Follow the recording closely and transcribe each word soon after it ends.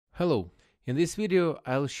Hello, in this video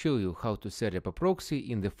I'll show you how to set up a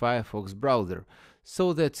proxy in the Firefox browser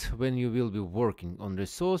so that when you will be working on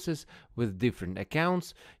resources with different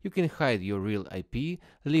accounts, you can hide your real IP,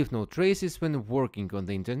 leave no traces when working on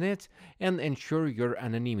the internet, and ensure your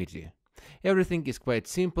anonymity. Everything is quite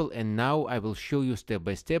simple, and now I will show you step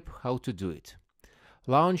by step how to do it.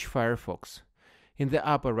 Launch Firefox. In the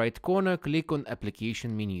upper right corner, click on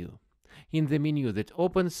Application menu. In the menu that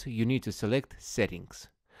opens, you need to select Settings.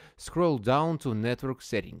 Scroll down to Network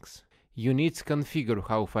Settings. You need to configure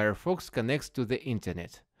how Firefox connects to the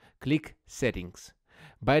internet. Click Settings.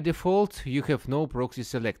 By default, you have no proxy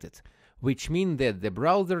selected, which means that the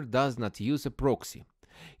browser does not use a proxy.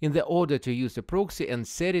 In the order to use a proxy and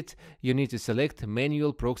set it, you need to select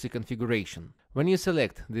Manual Proxy Configuration. When you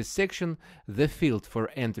select this section, the field for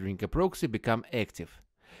entering a proxy becomes active.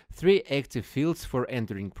 3 active fields for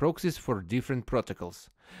entering proxies for different protocols.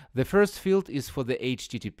 The first field is for the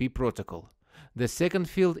HTTP protocol. The second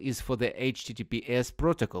field is for the HTTPS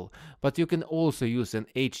protocol, but you can also use an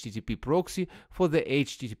HTTP proxy for the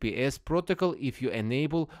HTTPS protocol if you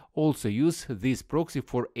enable also use this proxy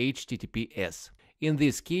for HTTPS. In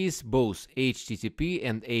this case, both HTTP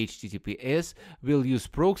and HTTPS will use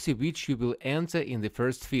proxy which you will enter in the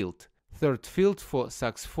first field. Third field for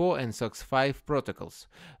SOX4 and SOX5 protocols.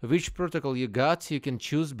 Which protocol you got, you can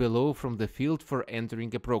choose below from the field for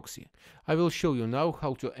entering a proxy. I will show you now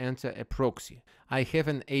how to enter a proxy. I have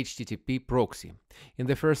an HTTP proxy. In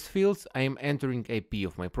the first field, I am entering IP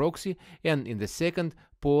of my proxy, and in the second,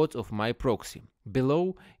 port of my proxy.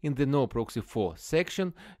 Below, in the No Proxy For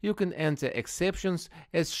section, you can enter exceptions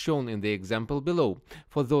as shown in the example below,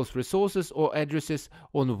 for those resources or addresses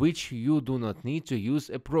on which you do not need to use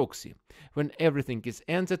a proxy. When everything is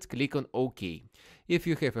entered, click on OK. If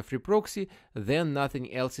you have a free proxy, then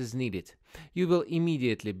nothing else is needed. You will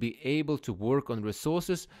immediately be able to work on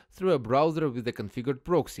resources through a browser with a configured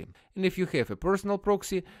proxy. And if you have a personal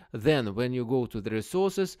proxy, then when you go to the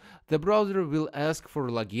resources, the browser will ask for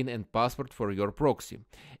login and password for your proxy.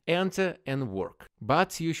 Enter and work.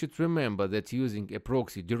 But you should remember that using a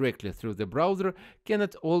proxy directly through the browser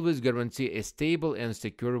cannot always guarantee a stable and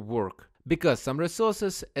secure work. Because some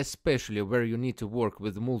resources, especially where you need to work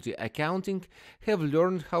with multi-accounting, have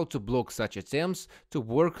learned how to block such attempts to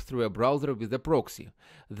work through a browser with a proxy.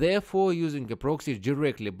 Therefore, using a proxy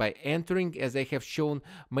directly by entering, as I have shown,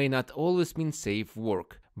 may not always mean safe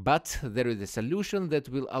work. But there is a solution that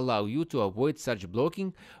will allow you to avoid such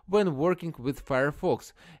blocking when working with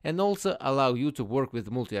Firefox, and also allow you to work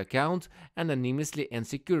with multi-account anonymously and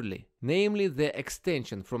securely, namely the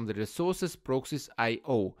extension from the resources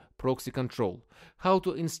Proxies.io, Proxy Control. How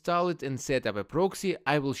to install it and set up a proxy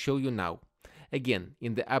I will show you now. Again,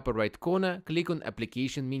 in the upper right corner, click on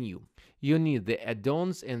Application menu. You need the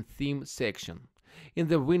Add-ons and Theme section. In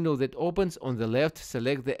the window that opens on the left,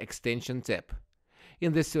 select the Extension tab.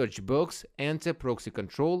 In the search box, enter Proxy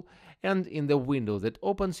Control, and in the window that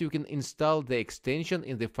opens you can install the extension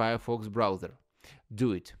in the Firefox browser.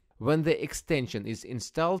 Do it. When the extension is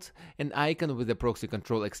installed, an icon with the Proxy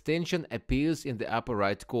Control extension appears in the upper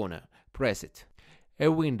right corner. Press it. A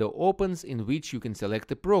window opens in which you can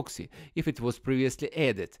select a proxy if it was previously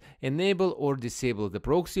added, enable or disable the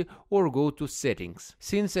proxy, or go to Settings.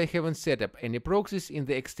 Since I haven't set up any proxies in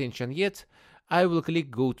the extension yet, I will click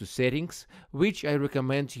Go to Settings, which I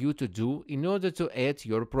recommend you to do in order to add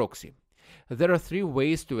your proxy. There are 3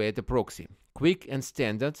 ways to add a proxy: Quick and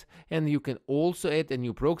Standard, and you can also add a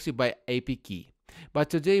new proxy by IP key. But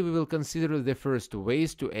today we will consider the first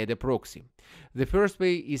ways to add a proxy. The first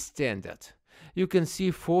way is Standard. You can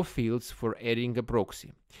see 4 fields for adding a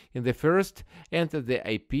proxy. In the first, enter the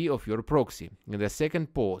IP of your proxy. In the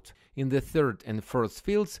second, port. In the third and fourth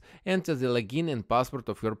fields, enter the login and password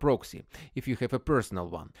of your proxy, if you have a personal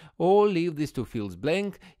one, or leave these 2 fields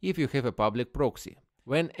blank if you have a public proxy.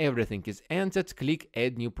 When everything is entered, click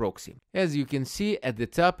Add New Proxy. As you can see at the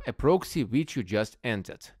top, a proxy which you just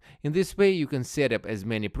entered. In this way, you can set up as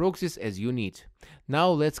many proxies as you need. Now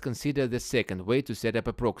let's consider the second way to set up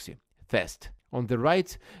a proxy: Fast. On the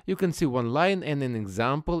right, you can see one line and an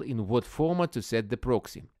example in what format to set the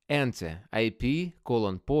proxy. Enter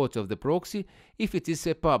IP:port of the proxy if it is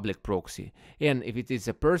a public proxy, and if it is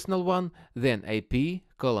a personal one, then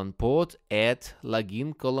IP:port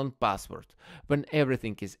 @login:password. When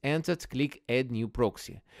everything is entered, click Add New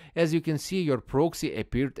Proxy. As you can see, your proxy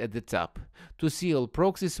appeared at the top. To see all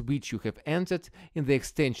proxies which you have entered, in the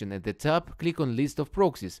extension at the top, click on List of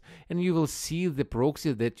Proxies, and you will see the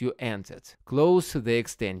proxy that you entered. Close the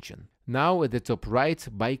extension. Now at the top right,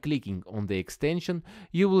 by clicking on the extension,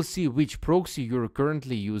 you will see which proxy you are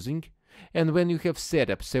currently using, And when you have set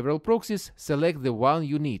up several proxies, select the one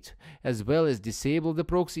you need, as well as disable the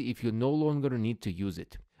proxy if you no longer need to use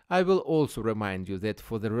it. I will also remind you that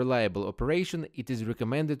for the reliable operation, it is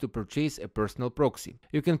recommended to purchase a personal proxy.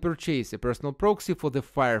 You can purchase a personal proxy for the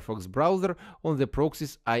Firefox browser on the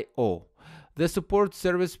Proxies.io. The support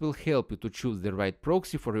service will help you to choose the right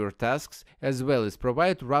proxy for your tasks, as well as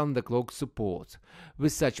provide round-the-clock support.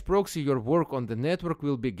 With such proxy, your work on the network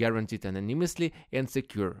will be guaranteed anonymously and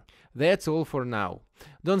secure. That's all for now.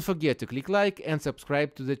 Don't forget to click like and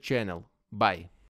subscribe to the channel. Bye.